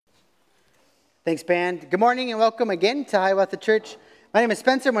Thanks, band. Good morning and welcome again to Hiawatha Church. My name is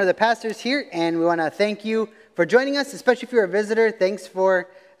Spencer. I'm one of the pastors here, and we want to thank you for joining us, especially if you're a visitor. Thanks for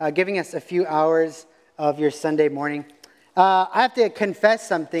giving us a few hours of your Sunday morning. I have to confess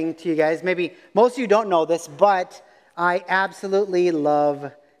something to you guys. Maybe most of you don't know this, but I absolutely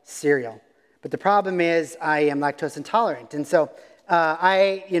love cereal. But the problem is I am lactose intolerant. And so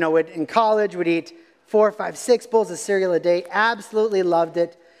I in college would eat 4, 5, 6 bowls of cereal a day. Absolutely loved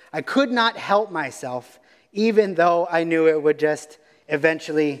it. I could not help myself, even though I knew it would just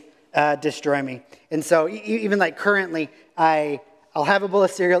eventually destroy me. And so even like currently, I'll have a bowl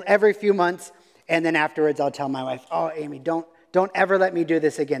of cereal every few months, and then afterwards I'll tell my wife, "Oh, Amy, don't ever let me do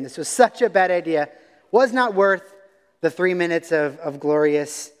this again. This was such a bad idea. Was not worth the 3 minutes of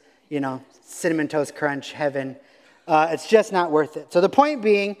glorious, Cinnamon Toast Crunch heaven. It's just not worth it." So the point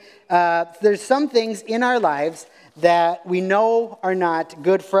being, there's some things in our lives that we know are not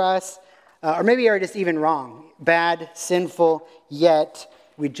good for us, or maybe are just even wrong, bad, sinful, yet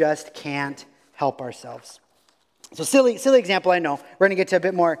we just can't help ourselves. So silly example, I know. We're going to get to a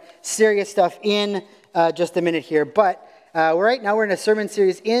bit more serious stuff in just a minute here, but right now we're in a sermon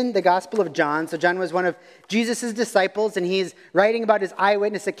series in the Gospel of John. So John was one of Jesus' disciples, and he's writing about his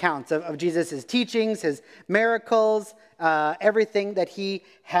eyewitness accounts of Jesus' teachings, his miracles, everything that he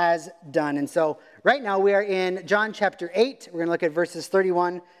has done. And so right now we are in John chapter 8. We're going to look at verses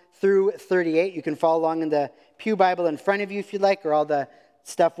 31 through 38. You can follow along in the Pew Bible in front of you if you'd like, or all the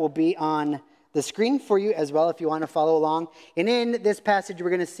stuff will be on the screen for you as well if you want to follow along. And in this passage, we're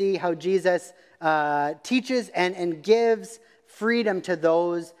going to see how Jesus teaches and gives freedom to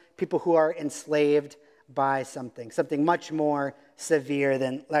those people who are enslaved by something much more severe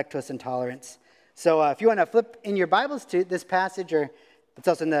than lactose intolerance. So if you want to flip in your Bibles to this passage, or it's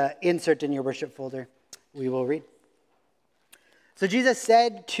also in the insert in your worship folder, we will read. So Jesus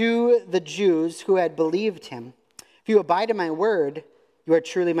said to the Jews who had believed him, "If you abide in my word, you are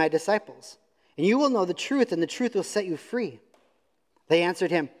truly my disciples, and you will know the truth, and the truth will set you free." They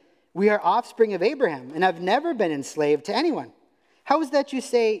answered him, "We are offspring of Abraham, and have never been enslaved to anyone. How is that you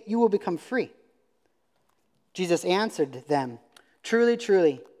say you will become free?" Jesus answered them, "Truly,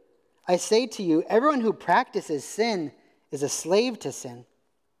 truly, I say to you, everyone who practices sin is a slave to sin.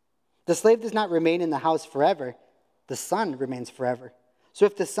 The slave does not remain in the house forever. The son remains forever. So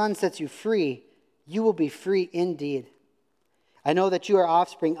if the son sets you free, you will be free indeed. I know that you are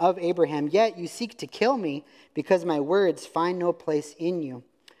offspring of Abraham, yet you seek to kill me because my words find no place in you.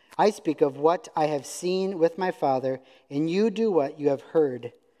 I speak of what I have seen with my Father, and you do what you have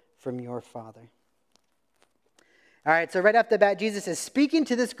heard from your father." All right, so right off the bat, Jesus is speaking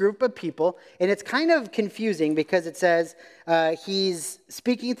to this group of people, and it's kind of confusing because it says he's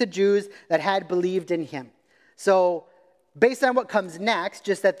speaking to Jews that had believed in him. So based on what comes next,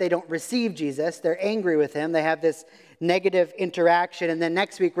 just that they don't receive Jesus, they're angry with him, they have this negative interaction, and then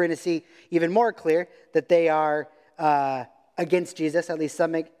next week we're going to see even more clear that they are against Jesus, at least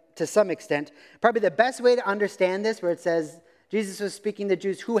to some extent. Probably the best way to understand this, where it says Jesus was speaking to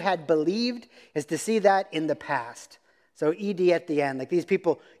Jews who had believed, is to see that in the past. So ED at the end, like these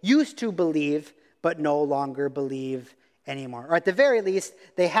people used to believe, but no longer believe anymore. Or at the very least,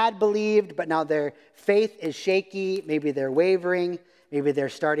 they had believed, but now their faith is shaky. Maybe they're wavering. Maybe they're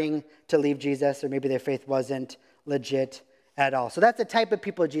starting to leave Jesus, or maybe their faith wasn't legit at all. So that's the type of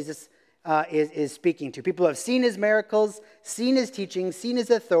people Jesus is speaking to. People who have seen his miracles, seen his teaching, seen his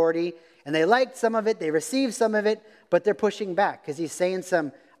authority, and they liked some of it, they received some of it, but they're pushing back because he's saying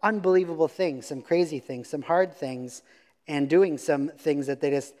some unbelievable things, some crazy things, some hard things, and doing some things that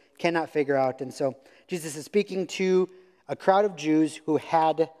they just cannot figure out. And so Jesus is speaking to a crowd of Jews who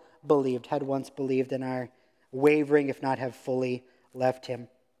had once believed, and are wavering, if not have fully left him.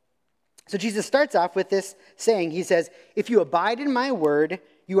 So Jesus starts off with this saying, he says, "If you abide in my word,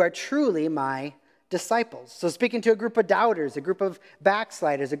 you are truly my disciples." So speaking to a group of doubters, a group of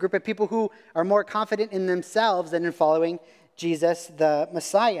backsliders, a group of people who are more confident in themselves than in following Jesus, the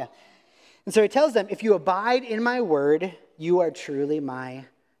Messiah. And so he tells them, if you abide in my word, you are truly my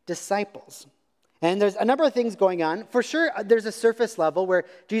disciples. And there's a number of things going on. For sure, there's a surface level where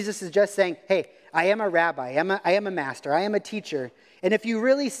Jesus is just saying, hey, I am a rabbi, I am a master, I am a teacher. And if you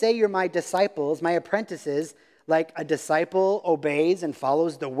really say you're my disciples, my apprentices, like a disciple obeys and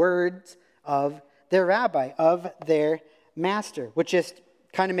follows the words of their rabbi, of their master, which just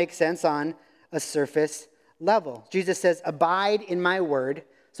kind of makes sense on a surface level. Jesus says, abide in my word.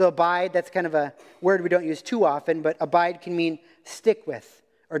 So abide, that's kind of a word we don't use too often, but abide can mean stick with,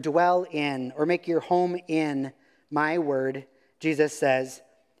 or dwell in, or make your home in my word, Jesus says,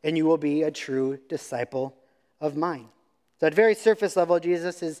 and you will be a true disciple of mine. So at very surface level,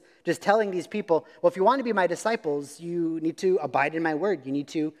 Jesus is just telling these people, well, if you want to be my disciples, you need to abide in my word. You need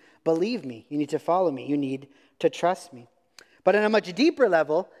to believe me. You need to follow me. You need to trust me. But on a much deeper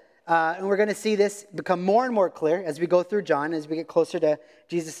level, and we're going to see this become more and more clear as we go through John, as we get closer to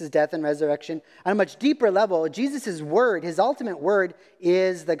Jesus' death and resurrection. On a much deeper level, Jesus' word, his ultimate word,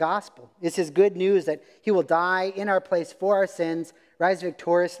 is the gospel. It's his good news that he will die in our place for our sins, rise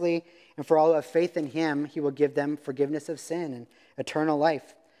victoriously, and for all who have faith in him, he will give them forgiveness of sin and eternal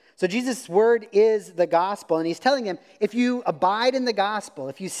life. So Jesus' word is the gospel, and he's telling them, if you abide in the gospel,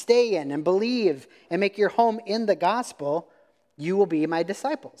 if you stay in and believe and make your home in the gospel, you will be my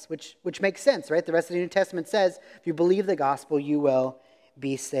disciples, which makes sense, right? The rest of the New Testament says, if you believe the gospel, you will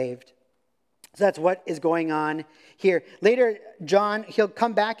be saved. So that's what is going on here. Later, John, he'll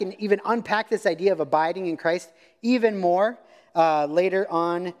come back and even unpack this idea of abiding in Christ even more later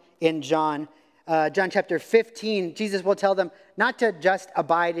on in John. John chapter 15, Jesus will tell them not to just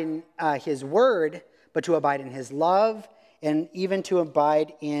abide in his word, but to abide in his love and even to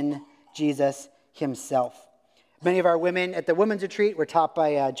abide in Jesus himself. Many of our women at the women's retreat were taught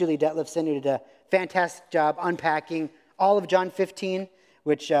by Julie Detlefson, who did a fantastic job unpacking all of John 15,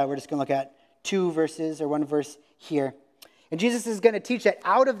 which we're just going to look at 2 verses or 1 verse here. And Jesus is going to teach that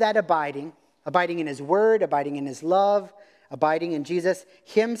out of that abiding in his word, abiding in his love, abiding in Jesus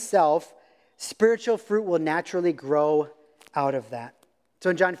himself, spiritual fruit will naturally grow out of that. So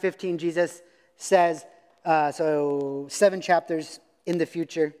in John 15, Jesus says, 7 chapters in the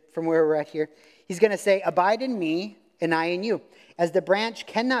future from where we're at here, he's going to say, abide in me and I in you. As the branch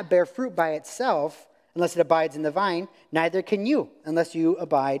cannot bear fruit by itself unless it abides in the vine, neither can you unless you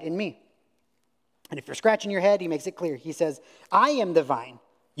abide in me. And if you're scratching your head, he makes it clear. He says, I am the vine,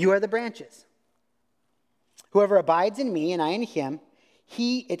 you are the branches. Whoever abides in me and I in him,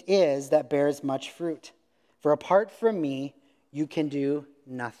 he it is that bears much fruit. For apart from me, you can do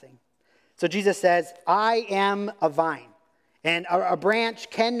nothing. So Jesus says, I am a vine. And a branch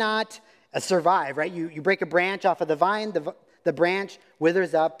cannot survive, right? You break a branch off of the vine, the branch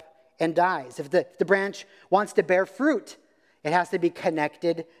withers up and dies. If the branch wants to bear fruit, it has to be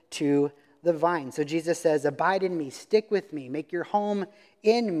connected to the vine. So Jesus says, abide in me, stick with me, make your home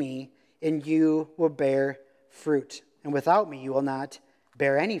in me, and you will bear fruit. And without me, you will not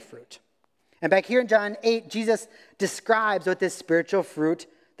bear any fruit. And back here in John 8, Jesus describes what this spiritual fruit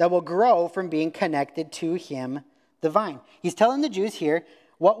that will grow from being connected to him, the vine. He's telling the Jews here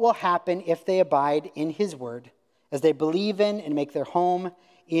what will happen if they abide in his word, as they believe in and make their home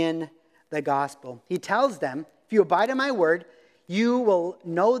in the gospel. He tells them, if you abide in my word, you will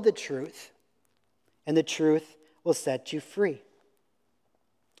know the truth, and the truth will set you free.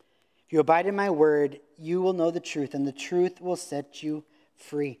 If you abide in my word, you will know the truth, and the truth will set you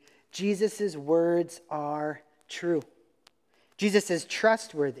free. Jesus' words are true. Jesus is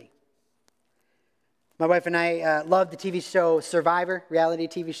trustworthy. My wife and I love the TV show Survivor, reality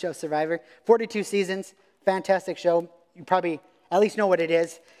TV show Survivor. 42 seasons, fantastic show. You probably at least know what it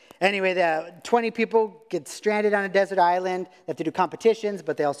is. Anyway, the 20 people get stranded on a desert island. They have to do competitions,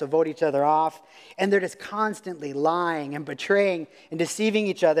 but they also vote each other off. And they're just constantly lying and betraying and deceiving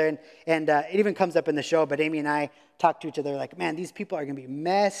each other. And it even comes up in the show, but Amy and I talk to each other like, man, these people are going to be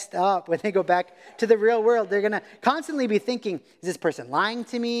messed up when they go back to the real world. They're going to constantly be thinking, is this person lying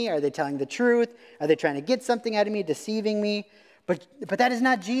to me? Are they telling the truth? Are they trying to get something out of me, deceiving me? But that is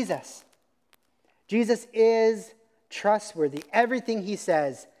not Jesus. Jesus is trustworthy. Everything he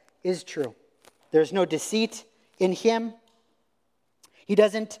says is true. There's no deceit in him. He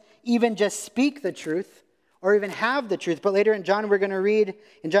doesn't even just speak the truth or even have the truth. But later in John, we're going to read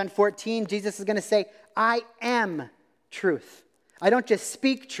in John 14, Jesus is going to say, I am truth. I don't just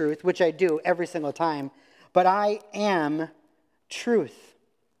speak truth, which I do every single time, but I am truth.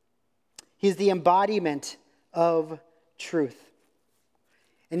 He's the embodiment of truth.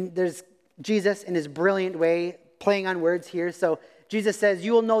 And there's Jesus in his brilliant way playing on words here. So Jesus says,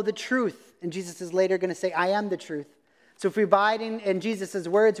 you will know the truth. And Jesus is later going to say, I am the truth. So if we abide in Jesus'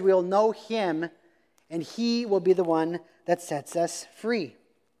 words, we will know him, and he will be the one that sets us free.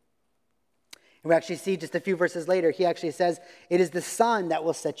 And we actually see just a few verses later, he actually says, it is the Son that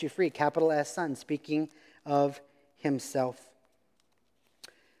will set you free, capital S, Son, speaking of himself.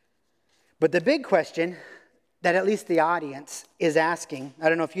 But the big question that at least the audience is asking, I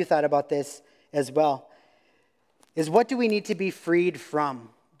don't know if you thought about this as well, is what do we need to be freed from?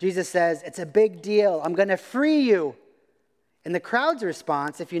 Jesus says, it's a big deal. I'm going to free you. And the crowd's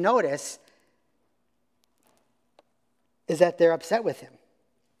response, if you notice, is that they're upset with him.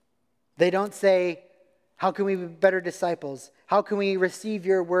 They don't say, how can we be better disciples? How can we receive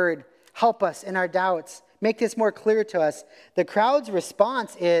your word? Help us in our doubts. make this more clear to us. The crowd's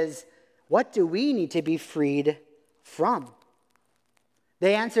response is, what do we need to be freed from?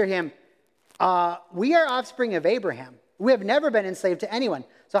 They answer him, we are offspring of Abraham. We have never been enslaved to anyone.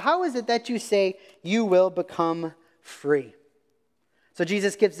 So how is it that you say you will become free? So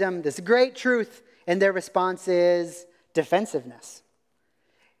Jesus gives them this great truth, and their response is defensiveness.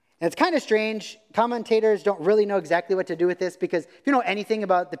 And it's kind of strange. Commentators don't really know exactly what to do with this, because if you know anything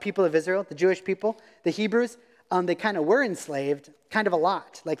about the people of Israel, the Jewish people, the Hebrews, they kind of were enslaved kind of a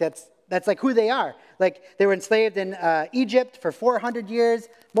lot. Like that's like who they are. Like they were enslaved in Egypt for 400 years.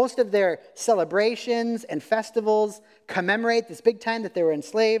 Most of their celebrations and festivals commemorate this big time that they were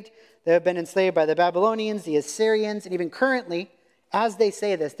enslaved. They have been enslaved by the Babylonians, the Assyrians, and even currently, as they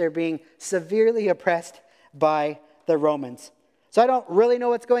say this, they're being severely oppressed by the Romans. So I don't really know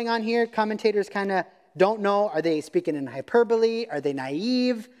what's going on here. Commentators kind of don't know. Are they speaking in hyperbole? Are they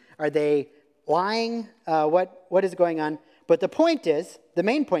naive? Are they lying? What is going on? But the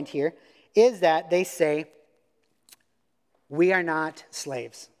main point here is that they say, we are not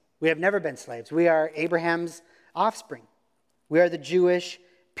slaves. We have never been slaves. We are Abraham's offspring. We are the Jewish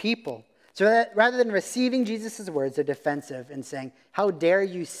people. So that rather than receiving Jesus' words, they're defensive and saying, how dare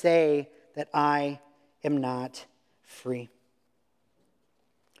you say that I am not free?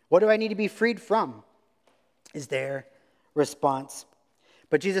 What do I need to be freed from? Is their response.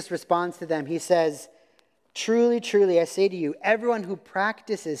 But Jesus responds to them. He says, truly, truly, I say to you, everyone who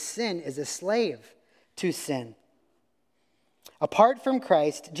practices sin is a slave to sin. Apart from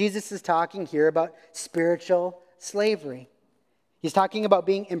Christ, Jesus is talking here about spiritual slavery. He's talking about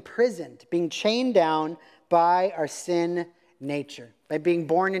being imprisoned, being chained down by our sin nature, by being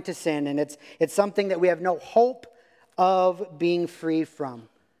born into sin. And it's something that we have no hope of being free from.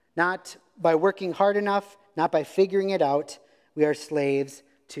 Not by working hard enough, not by figuring it out. We are slaves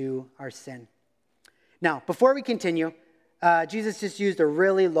to our sin. Now, before we continue, Jesus just used a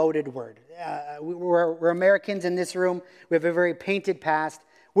really loaded word. We're Americans in this room. We have a very painted past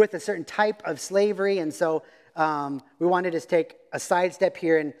with a certain type of slavery. And so we wanted to take a sidestep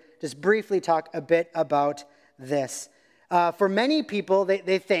here and just briefly talk a bit about this. For many people,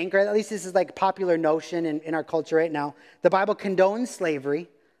 they think, or at least this is like a popular notion in our culture right now, the Bible condones slavery,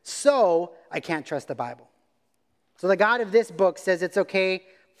 so I can't trust the Bible. So the God of this book says it's okay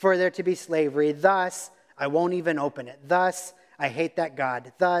for there to be slavery, thus I won't even open it. Thus, I hate that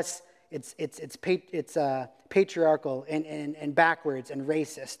God. Thus, it's patriarchal and backwards and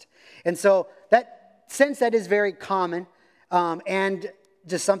racist. And so since that is very common and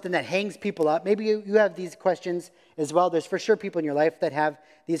just something that hangs people up, maybe you have these questions as well. There's for sure people in your life that have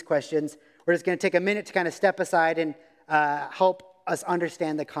these questions. We're just going to take a minute to kind of step aside and help us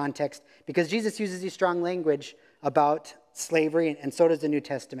understand the context, because Jesus uses these strong language about slavery, and so does the New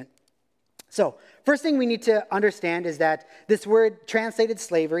Testament. So, first thing we need to understand is that this word translated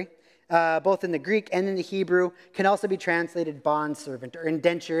slavery, both in the Greek and in the Hebrew, can also be translated bondservant or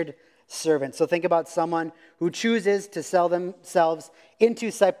indentured servant. So think about someone who chooses to sell themselves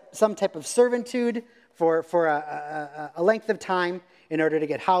into some type of servitude for a length of time in order to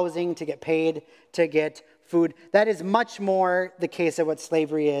get housing, to get paid, to get food. That is much more the case of what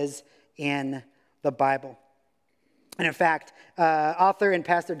slavery is in the Bible. And in fact, author and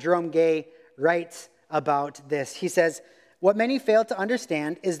pastor Jerome Gay writes about this. He says, what many fail to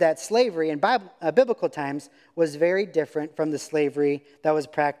understand is that slavery in biblical times was very different from the slavery that was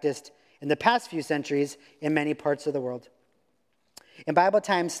practiced in the past few centuries in many parts of the world. In Bible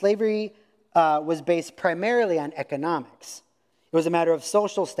times, slavery was based primarily on economics. It was a matter of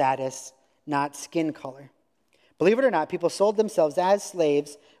social status, not skin color. Believe it or not, people sold themselves as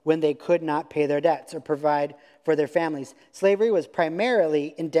slaves when they could not pay their debts or provide for their families. Slavery was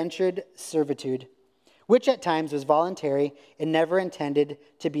primarily indentured servitude, which at times was voluntary and never intended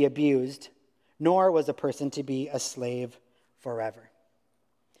to be abused, nor was a person to be a slave forever.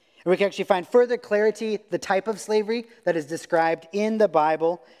 And we can actually find further clarity, the type of slavery that is described in the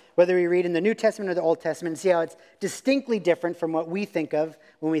Bible, whether we read in the New Testament or the Old Testament, and see how it's distinctly different from what we think of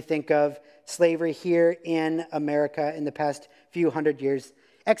when we think of slavery here in America in the past few hundred years.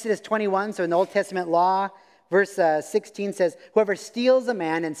 Exodus 21, so in the Old Testament law, verse 16 says, whoever steals a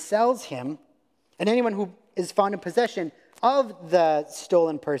man and sells him, and anyone who is found in possession of the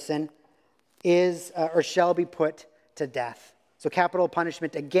stolen person is or shall be put to death. So capital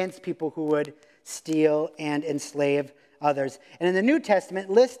punishment against people who would steal and enslave others. And in the New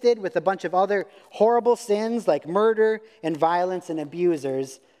Testament, listed with a bunch of other horrible sins like murder and violence and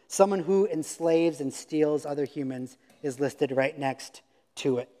abusers, someone who enslaves and steals other humans is listed right next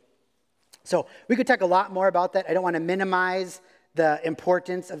to it. So we could talk a lot more about that. I don't want to minimize the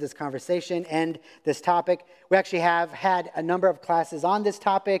importance of this conversation and this topic. We actually have had a number of classes on this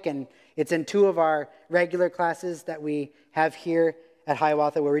topic, and it's in 2 of our regular classes that we have here at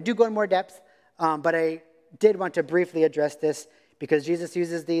Hiawatha where we do go in more depth. But I did want to briefly address this because Jesus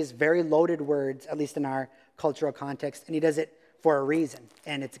uses these very loaded words, at least in our cultural context, and he does it for a reason,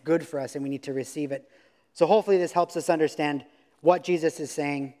 and it's good for us, and we need to receive it. So hopefully this helps us understand what Jesus is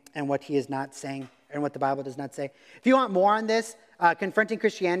saying and what he is not saying, and what the Bible does not say. If you want more on this, Confronting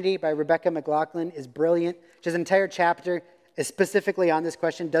Christianity by Rebecca McLaughlin is brilliant. She has an entire chapter specifically on this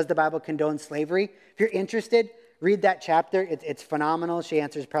question, does the Bible condone slavery? If you're interested, read that chapter. It's phenomenal. She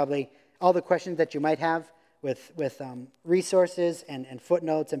answers probably all the questions that you might have with resources and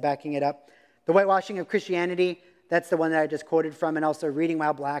footnotes and backing it up. The Whitewashing of Christianity, that's the one that I just quoted from, and also Reading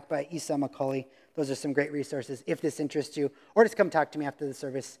While Black by Esau McCaulley. Those are some great resources if this interests you, or just come talk to me after the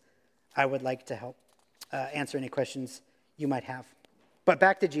service. I would like to help answer any questions you might have. But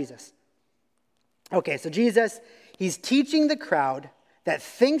back to Jesus. Okay, so Jesus, he's teaching the crowd that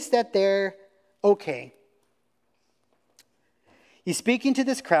thinks that they're okay. He's speaking to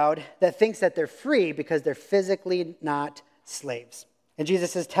this crowd that thinks that they're free because they're physically not slaves. And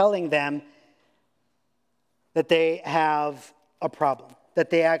Jesus is telling them that they have a problem, that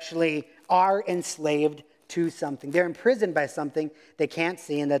they actually are enslaved to something. They're imprisoned by something they can't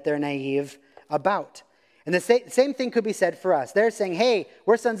see and that they're naive about. And the same thing could be said for us. They're saying, hey,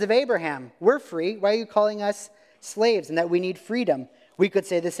 we're sons of Abraham. We're free. Why are you calling us slaves and that we need freedom? We could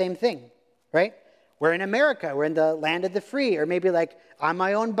say the same thing, right? We're in America. We're in the land of the free. Or maybe like, I'm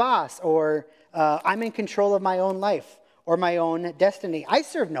my own boss, or I'm in control of my own life or my own destiny. I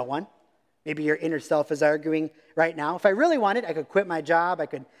serve no one. Maybe your inner self is arguing right now. If I really wanted, I could quit my job. I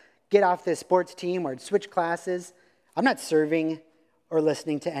could get off this sports team or switch classes. I'm not serving or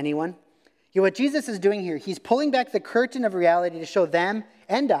listening to anyone. What Jesus is doing here, he's pulling back the curtain of reality to show them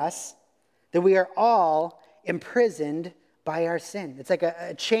and us that we are all imprisoned by our sin. It's like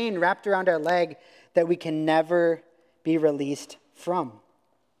a chain wrapped around our leg that we can never be released from.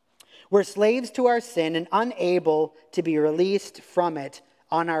 We're slaves to our sin and unable to be released from it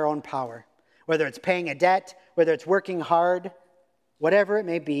on our own power. Whether it's paying a debt, whether it's working hard, whatever it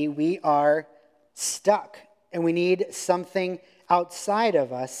may be, we are stuck. And we need something outside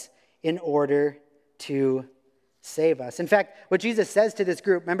of us in order to save us. In fact, what Jesus says to this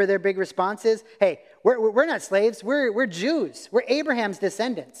group, remember their big response is, hey, we're not slaves, we're Jews. We're Abraham's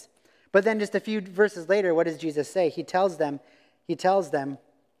descendants. But then just a few verses later, what does Jesus say? He tells them,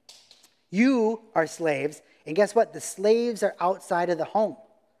 you are slaves, and guess what? The slaves are outside of the home.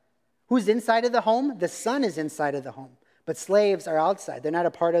 Who's inside of the home? The son is inside of the home. But slaves are outside. They're not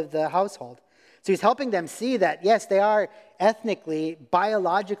a part of the household. So he's helping them see that, yes, they are ethnically,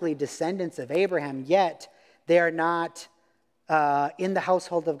 biologically descendants of Abraham, yet they are not in the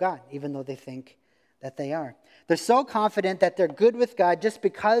household of God, even though they think that they are. They're so confident that they're good with God just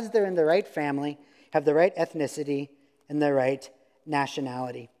because they're in the right family, have the right ethnicity, and the right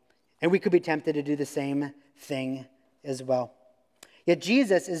nationality. And we could be tempted to do the same thing as well. Yet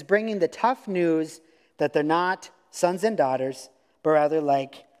Jesus is bringing the tough news that they're not sons and daughters, but rather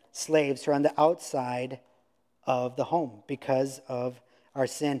like slaves who are on the outside of the home because of our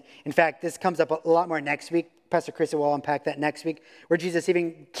sin. In fact, this comes up a lot more next week. Pastor Chris will unpack that next week, where Jesus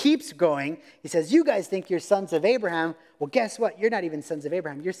even keeps going. He says, you guys think you're sons of Abraham. Well, guess what? You're not even sons of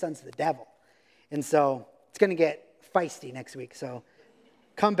Abraham. You're sons of the devil. And so it's going to get feisty next week. So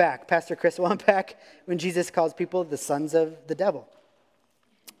come back. Pastor Chris will unpack when Jesus calls people the sons of the devil.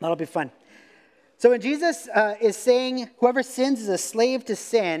 That'll be fun. So when Jesus is saying whoever sins is a slave to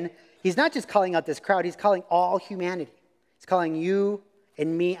sin, he's not just calling out this crowd, he's calling all humanity. He's calling you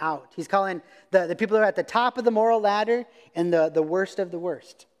and me out. He's calling the people who are at the top of the moral ladder and the worst of the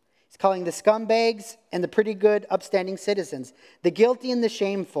worst. He's calling the scumbags and the pretty good, upstanding citizens, the guilty and the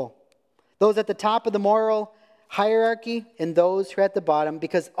shameful, those at the top of the moral hierarchy and those who are at the bottom,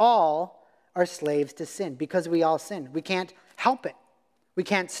 because all are slaves to sin, because we all sin. We can't help it. We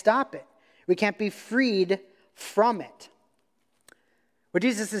can't stop it. We can't be freed from it. What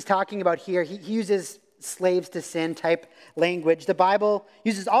Jesus is talking about here, he uses slaves to sin type language. The Bible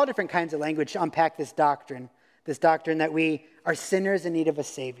uses all different kinds of language to unpack this doctrine that we are sinners in need of a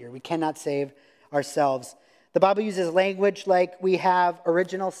Savior. We cannot save ourselves. The Bible uses language like we have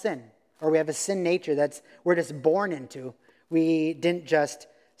original sin, or we have a sin nature that's we're just born into. We didn't just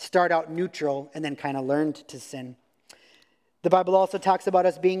start out neutral and then kind of learned to sin. The Bible also talks about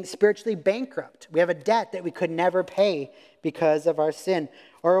us being spiritually bankrupt. We have a debt that we could never pay because of our sin.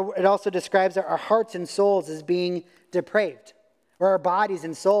 Or it also describes our hearts and souls as being depraved, or our bodies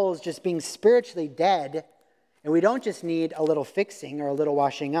and souls just being spiritually dead And we don't just need a little fixing or a little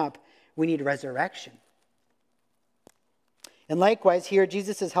washing up. We need resurrection. And likewise, here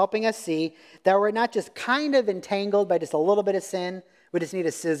Jesus is helping us see that we're not just kind of entangled by just a little bit of sin. We just need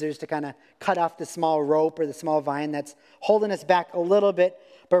a scissors to kind of cut off the small rope or the small vine that's holding us back a little bit.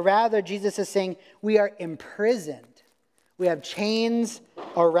 But rather, Jesus is saying we are imprisoned. We have chains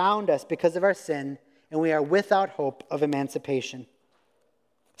around us because of our sin, and we are without hope of emancipation.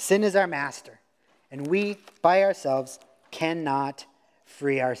 Sin is our master, and we, by ourselves, cannot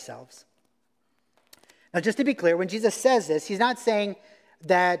free ourselves. Now, just to be clear, when Jesus says this, he's not saying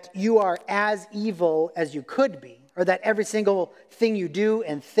that you are as evil as you could be, or that every single thing you do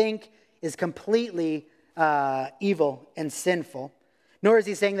and think is completely evil and sinful. Nor is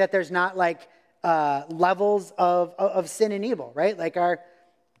he saying that there's not levels of sin and evil, right? Like our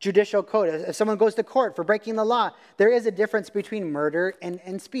judicial code. If someone goes to court for breaking the law, there is a difference between murder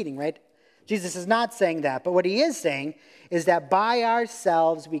and speeding, right? Jesus is not saying that. But what he is saying is that by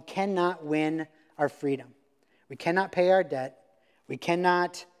ourselves, we cannot win our freedom. We cannot pay our debt. We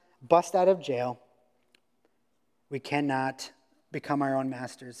cannot bust out of jail. We cannot become our own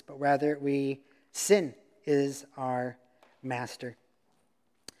masters, but rather sin is our master.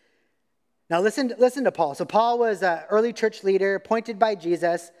 Now listen to Paul. So Paul was an early church leader appointed by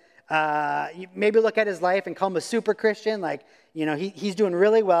Jesus. You maybe look at his life and call him a super Christian, he's doing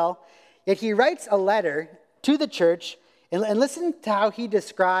really well. Yet he writes a letter to the church, and listen to how he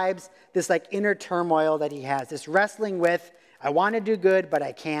describes this inner turmoil that he has, this wrestling with, I want to do good, but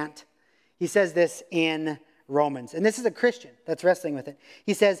I can't. He says this in Romans, and this is a Christian that's wrestling with it.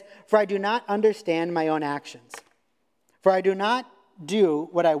 He says, "For I do not understand my own actions. For I do not do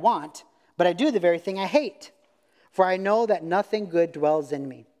what I want, but I do the very thing I hate. For I know that nothing good dwells in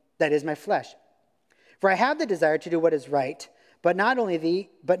me, that is my flesh. For I have the desire to do what is right, but not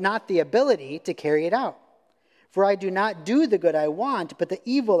the ability to carry it out. For I do not do the good I want, but the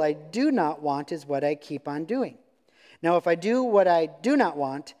evil I do not want is what I keep on doing. Now if I do what I do not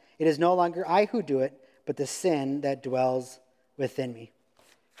want, it is no longer I who do it, but the sin that dwells within me."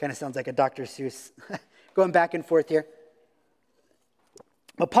 Kind of sounds like a Dr. Seuss going back and forth here.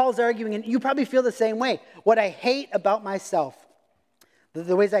 But Paul's arguing, and you probably feel the same way. What I hate about myself,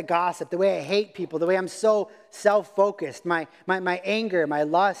 the ways I gossip, the way I hate people, the way I'm so self-focused, my anger, my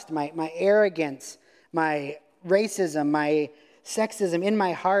lust, my arrogance, my racism, my sexism in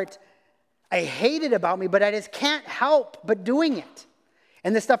my heart, I hate it about me, but I just can't help but doing it.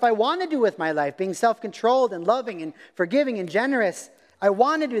 And the stuff I want to do with my life, being self-controlled and loving and forgiving and generous, I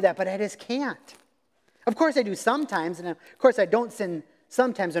want to do that, but I just can't. Of course I do sometimes, and of course I don't sin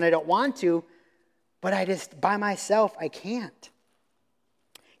sometimes when I don't want to, but by myself, I can't.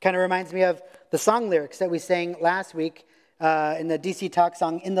 Kind of reminds me of the song lyrics that we sang last week in the DC Talk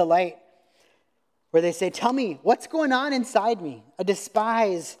song, "In the Light," where they say, "Tell me, what's going on inside me? I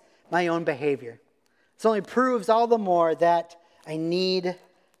despise my own behavior. This only proves all the more that I need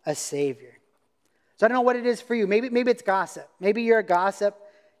a Savior." So I don't know what it is for you. Maybe it's gossip. Maybe you're a gossip.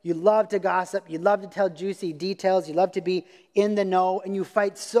 You love to gossip. You love to tell juicy details. You love to be in the know, and you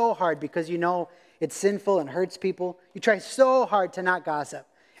fight so hard because you know it's sinful and hurts people. You try so hard to not gossip.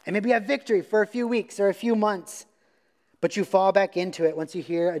 And maybe you have victory for a few weeks or a few months, but you fall back into it once you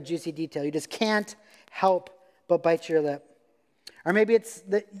hear a juicy detail. You just can't help but bite your lip. Or maybe it's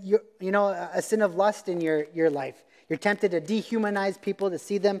a sin of lust in your life. You're tempted to dehumanize people, to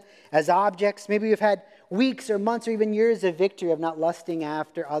see them as objects. Maybe you've had weeks or months or even years of victory of not lusting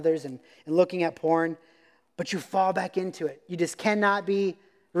after others and looking at porn, but you fall back into it. You just cannot be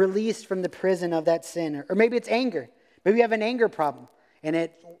released from the prison of that sin. Or maybe it's anger. Maybe you have an anger problem, and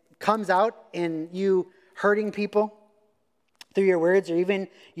it comes out in you hurting people through your words or even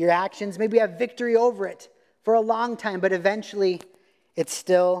your actions. Maybe you have victory over it for a long time, but eventually it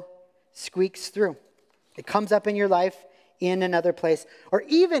still squeaks through. It comes up in your life in another place. Or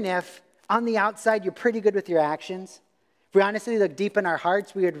even if on the outside you're pretty good with your actions, if we honestly look deep in our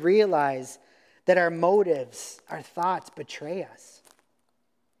hearts, we would realize that our motives, our thoughts betray us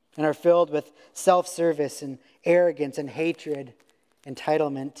and are filled with self-service and arrogance and hatred,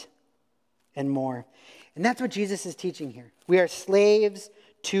 entitlement, and more. And that's what Jesus is teaching here. We are slaves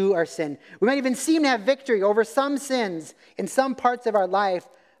to our sin. We might even seem to have victory over some sins in some parts of our life,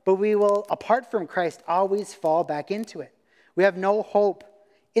 but we will, apart from Christ, always fall back into it. We have no hope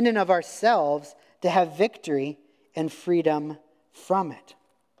in and of ourselves to have victory and freedom from it.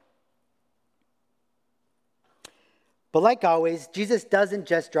 But like always, Jesus doesn't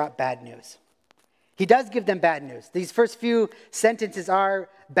just drop bad news. He does give them bad news. These first few sentences are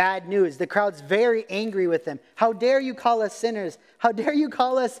bad news. The crowd's very angry with them. How dare you call us sinners? How dare you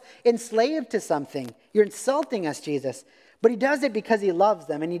call us enslaved to something? You're insulting us, Jesus. But he does it because he loves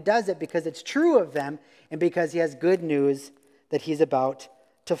them, and he does it because it's true of them, and because he has good news that he's about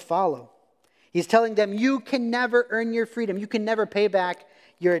to follow. He's telling them, you can never earn your freedom. You can never pay back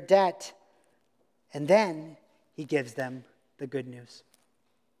your debt. And then he gives them the good news.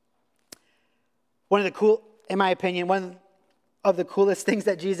 In my opinion, one of the coolest things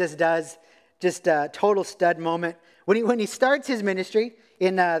that Jesus does, just a total stud moment. When he starts his ministry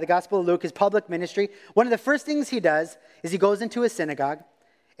in the Gospel of Luke, his public ministry, one of the first things he does is he goes into a synagogue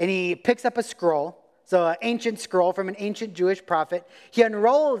and he picks up a scroll, so an ancient scroll from an ancient Jewish prophet. He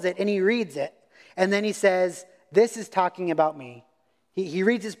unrolls it and he reads it. And then he says, this is talking about me. He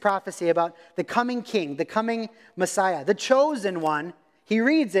reads his prophecy about the coming king, the coming Messiah, the chosen one. He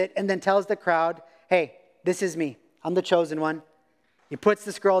reads it and then tells the crowd, hey, this is me. I'm the chosen one. He puts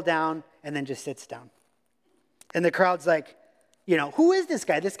the scroll down and then just sits down. And the crowd's like, who is this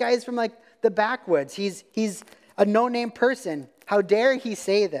guy? This guy is from like the backwoods. He's a no-name person. How dare he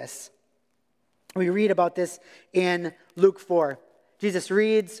say this? We read about this in Luke 4. Jesus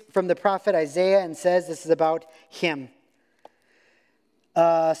reads from the prophet Isaiah and says this is about him.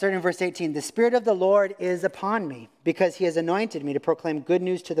 Starting in verse 18, the Spirit of the Lord is upon me because he has anointed me to proclaim good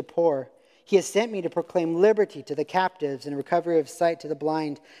news to the poor. He has sent me to proclaim liberty to the captives and recovery of sight to the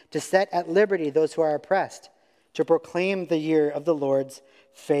blind, to set at liberty those who are oppressed, to proclaim the year of the Lord's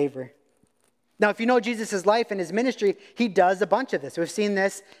favor. Now, if you know Jesus' life and his ministry, he does a bunch of this. We've seen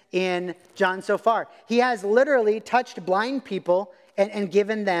this in John so far. He has literally touched blind people and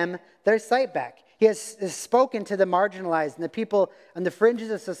given them their sight back. He has spoken to the marginalized and the people on the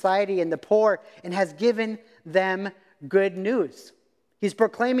fringes of society and the poor and has given them good news. He's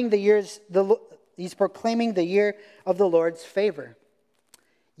proclaiming the year of the Lord's favor.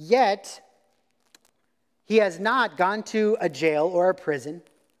 Yet, he has not gone to a jail or a prison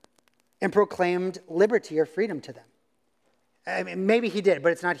and proclaimed liberty or freedom to them. I mean, maybe he did,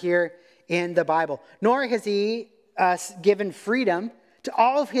 but it's not here in the Bible. Nor has he given freedom to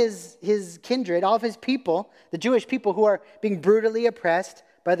all of his kindred, all of his people, the Jewish people who are being brutally oppressed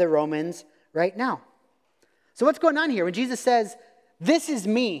by the Romans right now. So what's going on here? When Jesus says, this is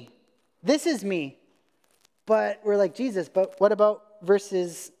me, but we're like, Jesus, but what about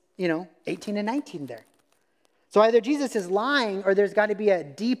verses 18 and 19 there? So either Jesus is lying or there's got to be a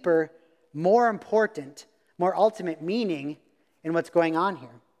deeper, more important, more ultimate meaning in what's going on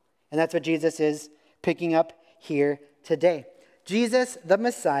here. And that's what Jesus is picking up here today. Jesus, the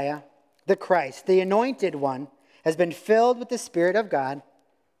Messiah, the Christ, the anointed one, has been filled with the Spirit of God,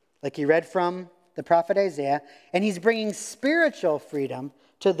 like he read from the prophet Isaiah, and he's bringing spiritual freedom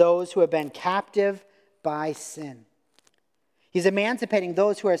to those who have been captive by sin. He's emancipating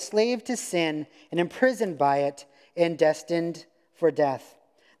those who are slaves to sin and imprisoned by it and destined for death.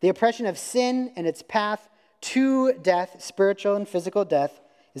 The oppression of sin and its path to death, spiritual and physical death,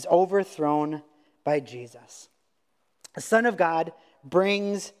 is overthrown by Jesus. The Son of God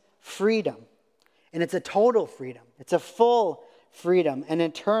brings freedom, and it's a total freedom. It's a full freedom, an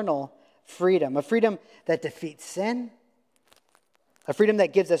eternal freedom, a freedom that defeats sin, a freedom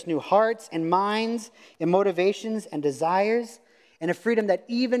that gives us new hearts and minds and motivations and desires, and a freedom that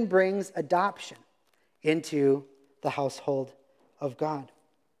even brings adoption into the household of God.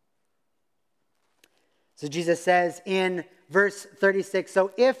 So Jesus says in verse 36,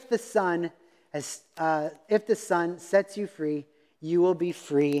 so if the Son sets you free, you will be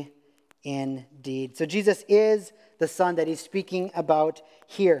free indeed. So Jesus is the Son that he's speaking about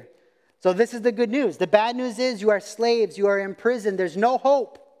here. So this is the good news. The bad news is you are slaves, you are in prison, there's no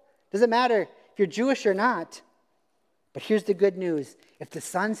hope. Doesn't matter if you're Jewish or not. But here's the good news. If the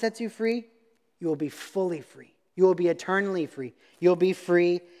Son sets you free, you will be fully free. You will be eternally free. You'll be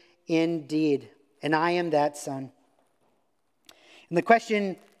free indeed. And I am that Son. And the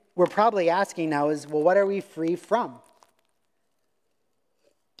question we're probably asking now is, well, what are we free from?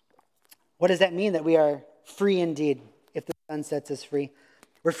 What does that mean that we are free indeed if the Son sets us free?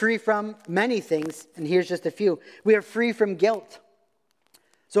 We're free from many things, and here's just a few. We are free from guilt.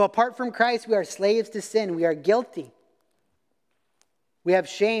 So apart from Christ, we are slaves to sin. We are guilty. We have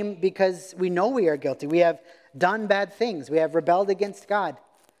shame because we know we are guilty. We have done bad things. We have rebelled against God.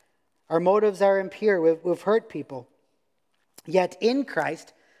 Our motives are impure. We've hurt people. Yet in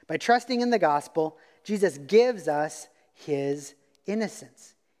Christ, by trusting in the gospel, Jesus gives us his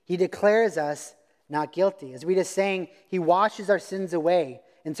innocence. He declares us not guilty. As we just sang, he washes our sins away.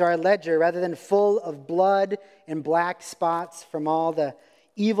 And so our ledger, rather than full of blood and black spots from all the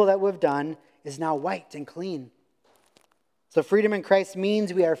evil that we've done, is now white and clean. So freedom in Christ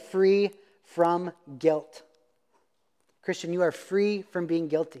means we are free from guilt. Christian, you are free from being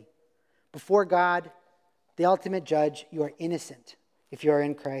guilty. Before God, the ultimate judge, you are innocent if you are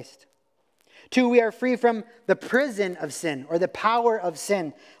in Christ. 2, we are free from the prison of sin or the power of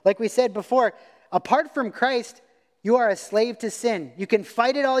sin. Like we said before, apart from Christ, you are a slave to sin. You can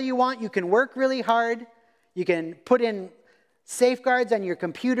fight it all you want. You can work really hard. You can put in safeguards on your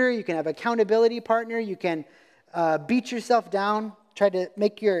computer. You can have an accountability partner. You can beat yourself down, try to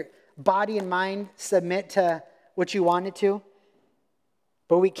make your body and mind submit to what you want it to.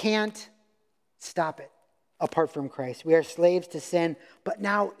 But we can't stop it apart from Christ. We are slaves to sin, but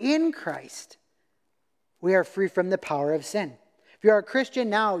now in Christ, we are free from the power of sin. If you are a Christian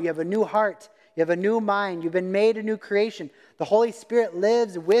now, you have a new heart, you have a new mind, you've been made a new creation. The Holy Spirit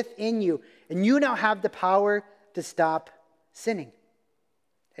lives within you, and you now have the power to stop sinning.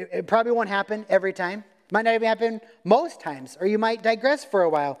 It probably won't happen every time. It might not even happen most times, or you might digress for a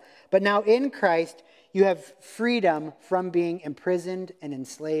while. But now in Christ, you have freedom from being imprisoned and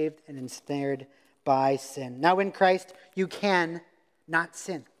enslaved and ensnared by sin. Now in Christ, you can not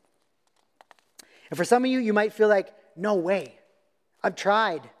sin. And for some of you, you might feel like, no way. I've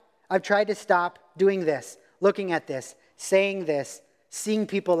tried to stop doing this, looking at this, saying this, seeing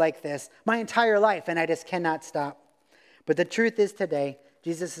people like this my entire life, and I just cannot stop. But the truth is today,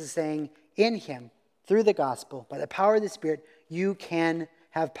 Jesus is saying in him, through the gospel, by the power of the Spirit, you can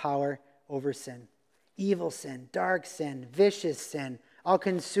have power over sin. Evil sin, dark sin, vicious sin,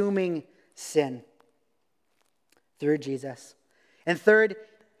 all-consuming sin through Jesus. And third,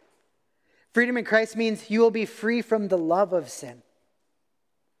 freedom in Christ means you will be free from the love of sin.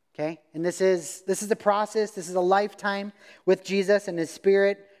 Okay? And this is a process. This is a lifetime with Jesus and his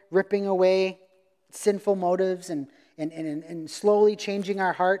Spirit ripping away sinful motives and slowly changing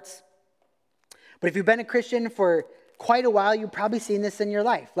our hearts. But if you've been a Christian for quite a while, you've probably seen this in your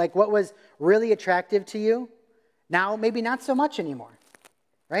life. Like what was really attractive to you, now maybe not so much anymore.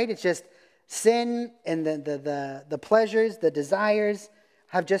 Right? It's just sin and the pleasures, the desires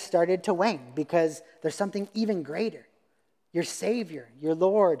have just started to wane because there's something even greater. Your Savior, your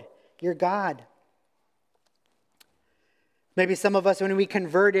Lord, your God. Maybe some of us, when we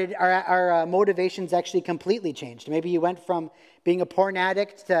converted, our motivations actually completely changed. Maybe you went from being a porn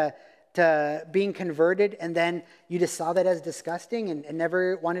addict to being converted, and then you just saw that as disgusting and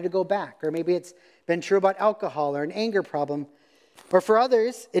never wanted to go back. Or maybe it's been true about alcohol or an anger problem. Or for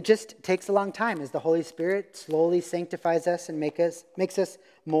others, it just takes a long time as the Holy Spirit slowly sanctifies us and makes us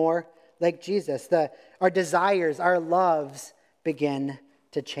more like Jesus. Our desires, our loves begin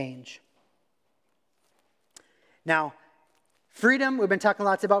to change. Now, freedom, we've been talking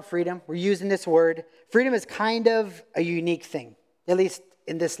lots about freedom. We're using this word. Freedom is kind of a unique thing, at least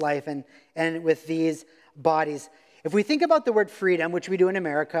in this life and with these bodies. If we think about the word freedom, which we do in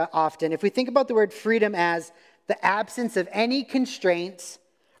America often, if we think about the word freedom as the absence of any constraints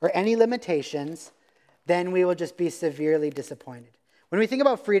or any limitations, then we will just be severely disappointed. When we think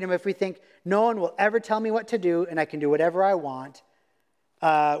about freedom, if we think no one will ever tell me what to do and I can do whatever I want,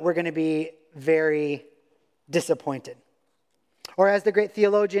 we're going to be very disappointed. Or as the great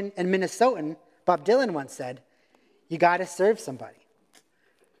theologian and Minnesotan, Bob Dylan once said, you got to serve somebody.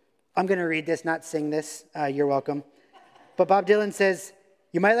 I'm going to read this, not sing this. You're welcome. But Bob Dylan says,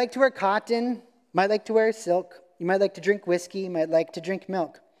 you might like to wear cotton, might like to wear silk, you might like to drink whiskey, you might like to drink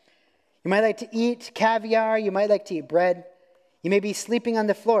milk. You might like to eat caviar, you might like to eat bread. You may be sleeping on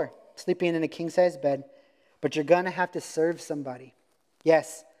the floor, sleeping in a king-size bed, but you're going to have to serve somebody.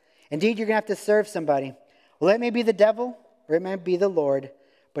 Yes, indeed, you're going to have to serve somebody. Well, it may be the devil or it may be the Lord,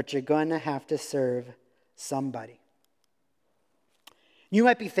 but you're going to have to serve somebody. You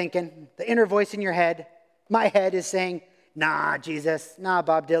might be thinking, the inner voice in your head, my head is saying, nah, Jesus, nah,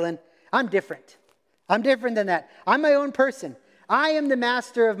 Bob Dylan, I'm different. I'm different than that. I'm my own person. I am the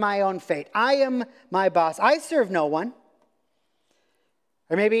master of my own fate. I am my boss. I serve no one.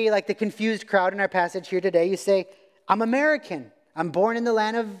 Or maybe like the confused crowd in our passage here today, you say, I'm American. I'm born in the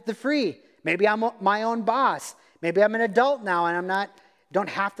land of the free. Maybe I'm my own boss. Maybe I'm an adult now and don't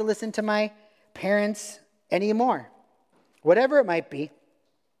have to listen to my parents anymore. Whatever it might be.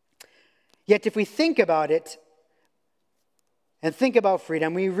 Yet if we think about it and think about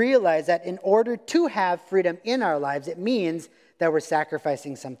freedom, we realize that in order to have freedom in our lives, it means that we're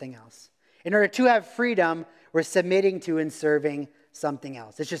sacrificing something else. In order to have freedom, we're submitting to and serving something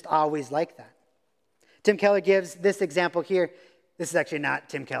else. It's just always like that. Tim Keller gives this example here. This is actually not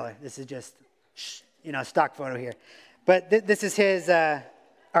Tim Keller. This is just, stock photo here. But this is his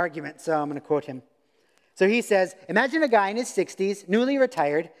argument, so I'm going to quote him. So he says, imagine a guy in his 60s, newly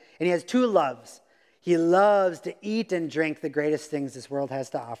retired, and he has two loves. He loves to eat and drink the greatest things this world has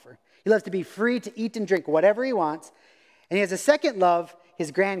to offer. He loves to be free to eat and drink whatever he wants. And he has a second love,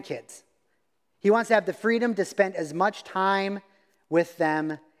 his grandkids. He wants to have the freedom to spend as much time with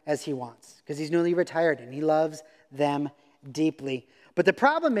them as he wants because he's newly retired and he loves them deeply. But the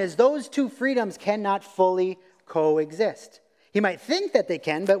problem is those two freedoms cannot fully coexist. He might think that they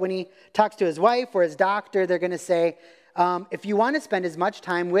can, but when he talks to his wife or his doctor, they're going to say, if you want to spend as much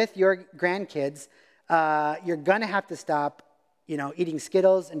time with your grandkids, you're going to have to stop, eating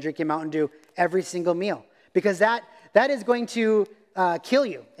Skittles and drinking Mountain Dew every single meal because that is going to kill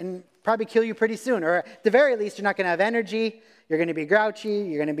you and probably kill you pretty soon. Or at the very least, you're not going to have energy. You're going to be grouchy.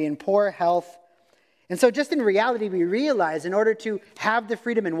 You're going to be in poor health. And so just in reality, we realize in order to have the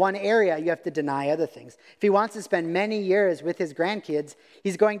freedom in one area, you have to deny other things. If he wants to spend many years with his grandkids,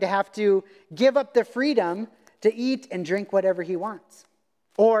 he's going to have to give up the freedom to eat and drink whatever he wants.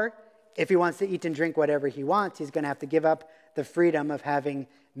 Or if he wants to eat and drink whatever he wants, he's going to have to give up the freedom of having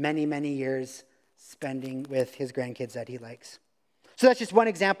many, many years spending with his grandkids that he likes. So that's just one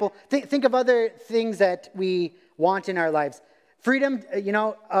example. Think of other things that we want in our lives. Freedom,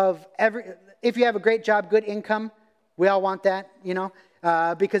 if you have a great job, good income, we all want that,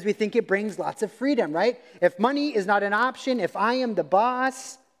 because we think it brings lots of freedom, right? If money is not an option, if I am the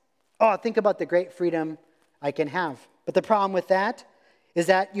boss, think about the great freedom I can have. But the problem with that is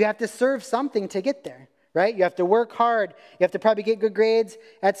that you have to serve something to get there, right? You have to work hard. You have to probably get good grades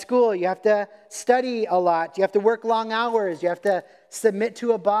at school. You have to study a lot. You have to work long hours. You have to submit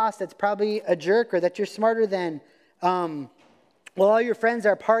to a boss that's probably a jerk or that you're smarter than. While all your friends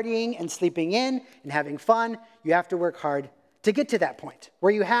are partying and sleeping in and having fun, you have to work hard to get to that point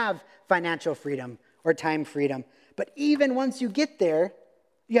where you have financial freedom or time freedom. But even once you get there,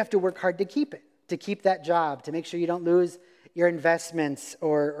 you have to work hard to keep that job, to make sure you don't lose your investments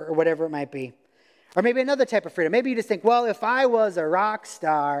or whatever it might be. Or maybe another type of freedom. Maybe you just think, well, if I was a rock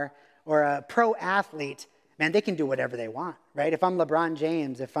star or a pro athlete, man, they can do whatever they want, right? If I'm LeBron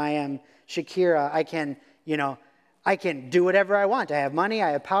James, if I am Shakira, I can do whatever I want. I have money,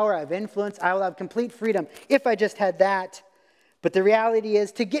 I have power, I have influence. I will have complete freedom if I just had that. But the reality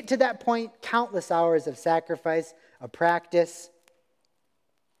is, to get to that point, countless hours of sacrifice, of practice,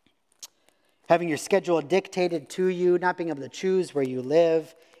 having your schedule dictated to you, not being able to choose where you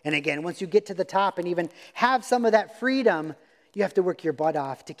live. And again, once you get to the top and even have some of that freedom, you have to work your butt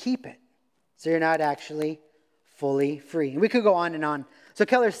off to keep it. So you're not actually fully free. And we could go on and on. So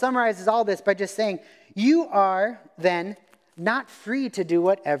Keller summarizes all this by just saying, you are then not free to do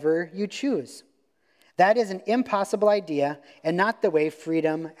whatever you choose. That is an impossible idea and not the way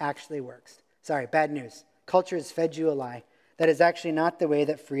freedom actually works. Sorry, bad news. Culture has fed you a lie. That is actually not the way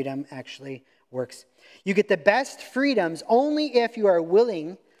that freedom actually works. You get the best freedoms only if you are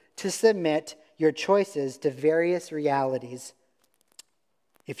willing to submit your choices to various realities,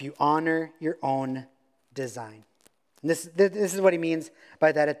 if you honor your own design. And this is what he means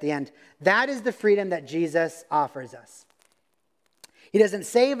by that at the end. That is the freedom that Jesus offers us. He doesn't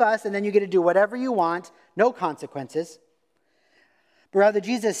save us and then you get to do whatever you want, no consequences. But rather,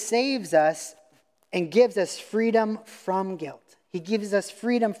 Jesus saves us and gives us freedom from guilt. He gives us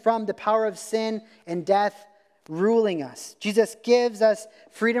freedom from the power of sin and death ruling us. Jesus gives us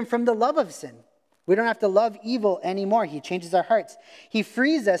freedom from the love of sin. We don't have to love evil anymore. He changes our hearts. He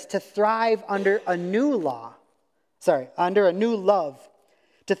frees us to thrive under a new love,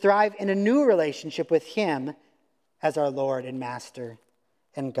 to thrive in a new relationship with Him as our Lord and Master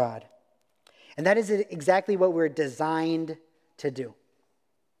and God. And that is exactly what we're designed to do.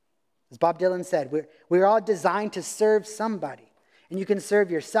 As Bob Dylan said, we're all designed to serve somebody. And you can serve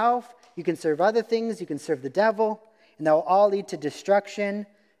yourself, you can serve other things, you can serve the devil, and that will all lead to destruction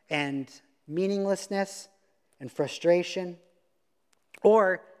and meaninglessness and frustration.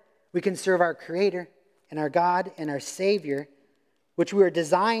 Or we can serve our Creator and our God and our Savior, which we were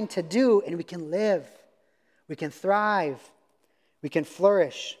designed to do, and we can live, we can thrive, we can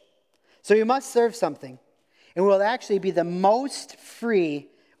flourish. So we must serve something, and we will actually be the most free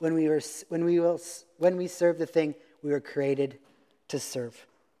when we serve the thing we were created to serve.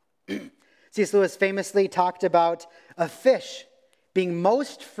 C.S. Lewis famously talked about a fish being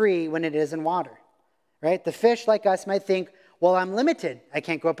most free when it is in water, right? The fish, like us, might think, well, I'm limited. I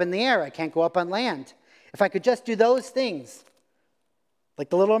can't go up in the air. I can't go up on land. If I could just do those things, like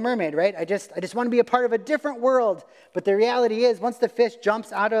the Little Mermaid, right? I just want to be a part of a different world. But the reality is, once the fish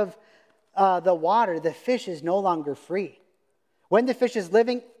jumps out of the water, the fish is no longer free. When the fish is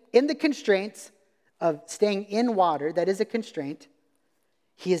living in the constraints of staying in water, that is a constraint,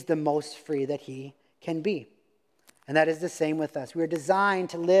 he is the most free that he can be. And that is the same with us. We are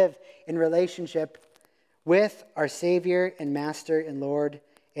designed to live in relationship with our Savior and Master and Lord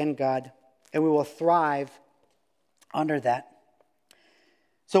and God, and we will thrive under that.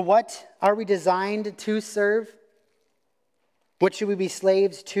 So what are we designed to serve? What should we be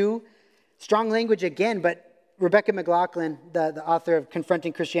slaves to? Strong language again, but Rebecca McLaughlin, the author of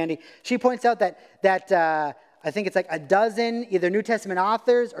Confronting Christianity, she points out that I think it's like a dozen either New Testament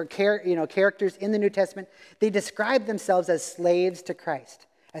authors or characters in the New Testament, they describe themselves as slaves to Christ,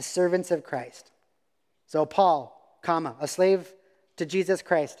 as servants of Christ. So Paul, comma, a slave to Jesus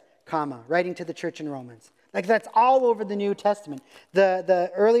Christ, comma, writing to the church in Romans. Like that's all over the New Testament.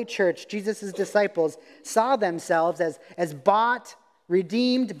 The early church, Jesus' disciples, saw themselves as bought,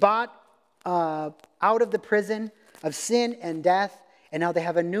 redeemed, bought out of the prison of sin and death, and now they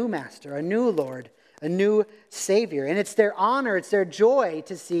have a new master, a new Lord, a new Savior. And it's their honor, it's their joy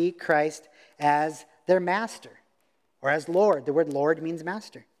to see Christ as their master or as Lord. The word Lord means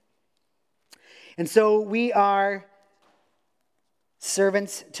master. And so we are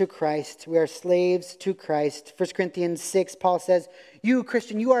servants to Christ. We are slaves to Christ. 1 Corinthians 6, Paul says, you,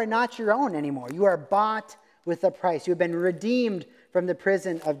 Christian, you are not your own anymore. You are bought with a price. You have been redeemed from the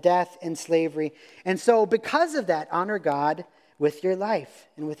prison of death and slavery. And so because of that, honor God with your life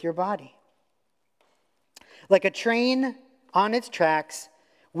and with your body. Like a train on its tracks,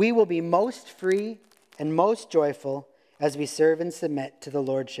 we will be most free and most joyful as we serve and submit to the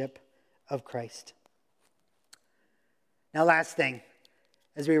lordship of Christ. Now, last thing,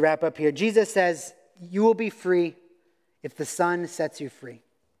 as we wrap up here, Jesus says, you will be free if the Son sets you free.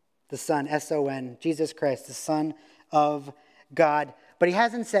 The Son, S-O-N, Jesus Christ, the Son of God. But he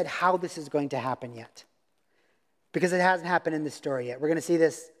hasn't said how this is going to happen yet, because it hasn't happened in this story yet. We're going to see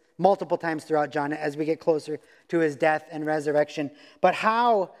this multiple times throughout John as we get closer to his death and resurrection. But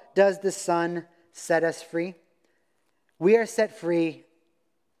how does the Son set us free? We are set free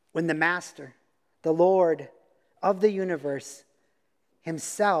when the Master, the Lord of the universe,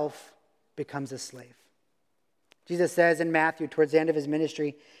 himself becomes a slave. Jesus says in Matthew, towards the end of his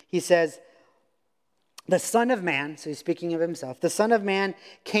ministry, he says, the Son of Man, so he's speaking of himself, the Son of Man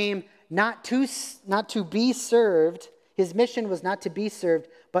came not to be served. His mission was not to be served,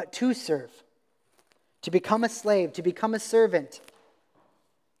 but to serve, to become a slave, to become a servant.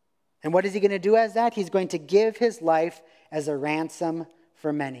 And what is he going to do as that? He's going to give his life as a ransom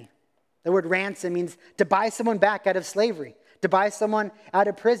for many. The word ransom means to buy someone back out of slavery, to buy someone out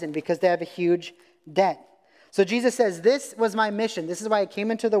of prison because they have a huge debt. So Jesus says, this was my mission. This is why I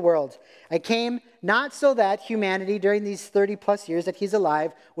came into the world. I came not so that humanity during these 30 plus years that he's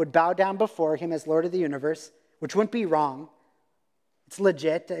alive would bow down before him as Lord of the universe, which wouldn't be wrong. It's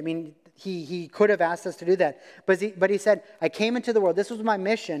legit. I mean, he could have asked us to do that. But he said, I came into the world. This was my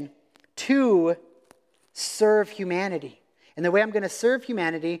mission to serve humanity. And the way I'm going to serve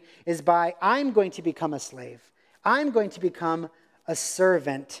humanity is by I'm going to become a slave. I'm going to become a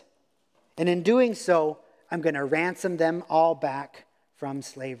servant. And in doing so, I'm going to ransom them all back from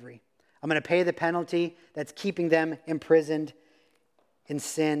slavery. I'm going to pay the penalty that's keeping them imprisoned in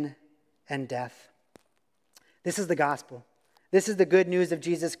sin and death. This is the gospel. This is the good news of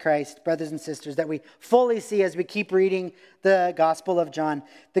Jesus Christ, brothers and sisters, that we fully see as we keep reading the Gospel of John.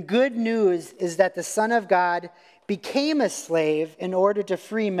 The good news is that the Son of God became a slave in order to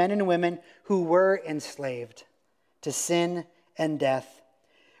free men and women who were enslaved to sin and death,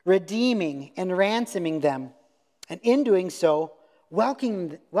 redeeming and ransoming them, and in doing so,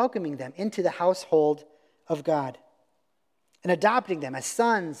 welcoming them into the household of God, and adopting them as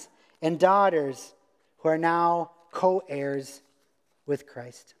sons and daughters who are now co-heirs with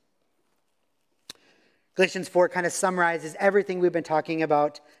Christ. Galatians 4 kind of summarizes everything we've been talking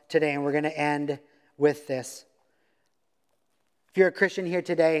about today, and we're going to end with this. If you're a Christian here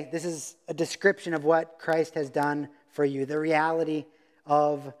today, this is a description of what Christ has done for you, the reality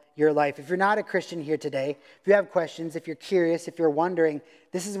of your life. If you're not a Christian here today, if you have questions, if you're curious, if you're wondering,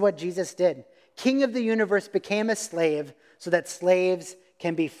 this is what Jesus did. King of the universe became a slave so that slaves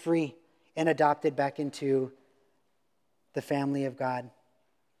can be free and adopted back into the family of God.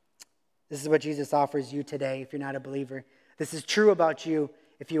 This is what Jesus offers you today if you're not a believer. This is true about you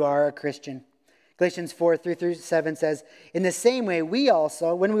if you are a Christian. Galatians 4, 3-7 says, in the same way, we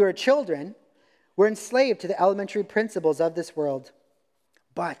also, when we were children, were enslaved to the elementary principles of this world.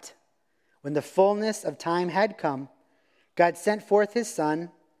 But when the fullness of time had come, God sent forth his Son,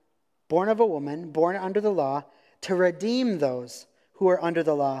 born of a woman, born under the law, to redeem those who are under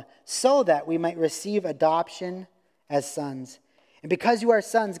the law, so that we might receive adoption as sons. And because you are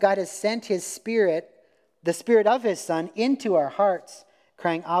sons, God has sent his Spirit, the Spirit of his Son, into our hearts,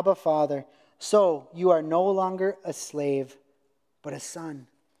 crying, Abba, Father. So you are no longer a slave, but a son.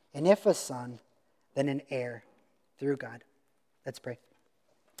 And if a son, then an heir through God. Let's pray.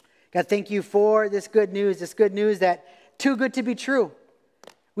 God, thank you for this good news that too good to be true.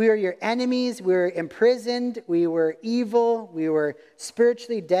 We were your enemies. We were imprisoned. We were evil. We were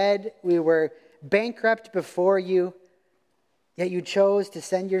spiritually dead. We were bankrupt before you. Yet you chose to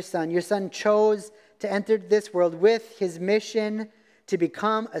send your son. Your son chose to enter this world with his mission to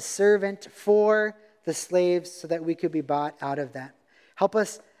become a servant for the slaves so that we could be bought out of that. Help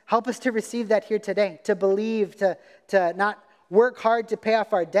us to receive that here today, to believe, to not work hard to pay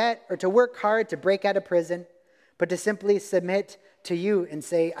off our debt or to work hard to break out of prison, but to simply submit to you and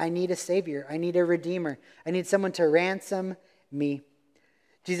say, I need a Savior. I need a Redeemer. I need someone to ransom me.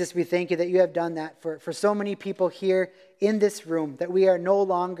 Jesus, we thank you that you have done that for so many people here in this room, that we are no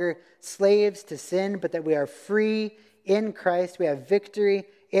longer slaves to sin, but that we are free in Christ. We have victory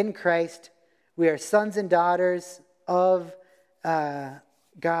in Christ. We are sons and daughters of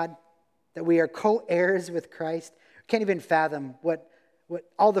God, that we are co-heirs with Christ. We can't even fathom what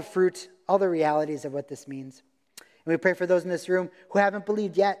all the fruit, all the realities of what this means. And we pray for those in this room who haven't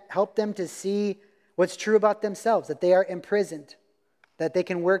believed yet. Help them to see what's true about themselves, that they are imprisoned, that they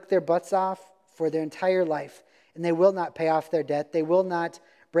can work their butts off for their entire life, and they will not pay off their debt. They will not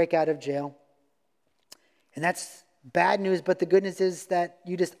break out of jail. And that's bad news, but the good news is that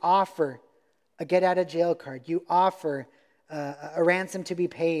you just offer a get-out-of-jail card. You offer a ransom to be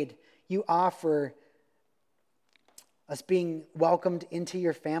paid. You offer us being welcomed into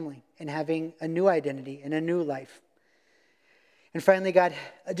your family and having a new identity and a new life. And finally, God,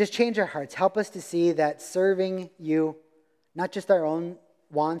 just change our hearts. Help us to see that serving you, not just our own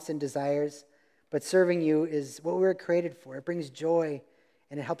wants and desires, but serving you is what we were created for. It brings joy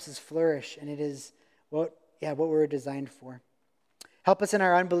and it helps us flourish, and it is what we were designed for. Help us in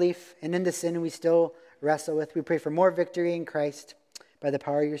our unbelief and in the sin we still wrestle with. We pray for more victory in Christ by the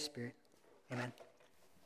power of your Spirit. Amen.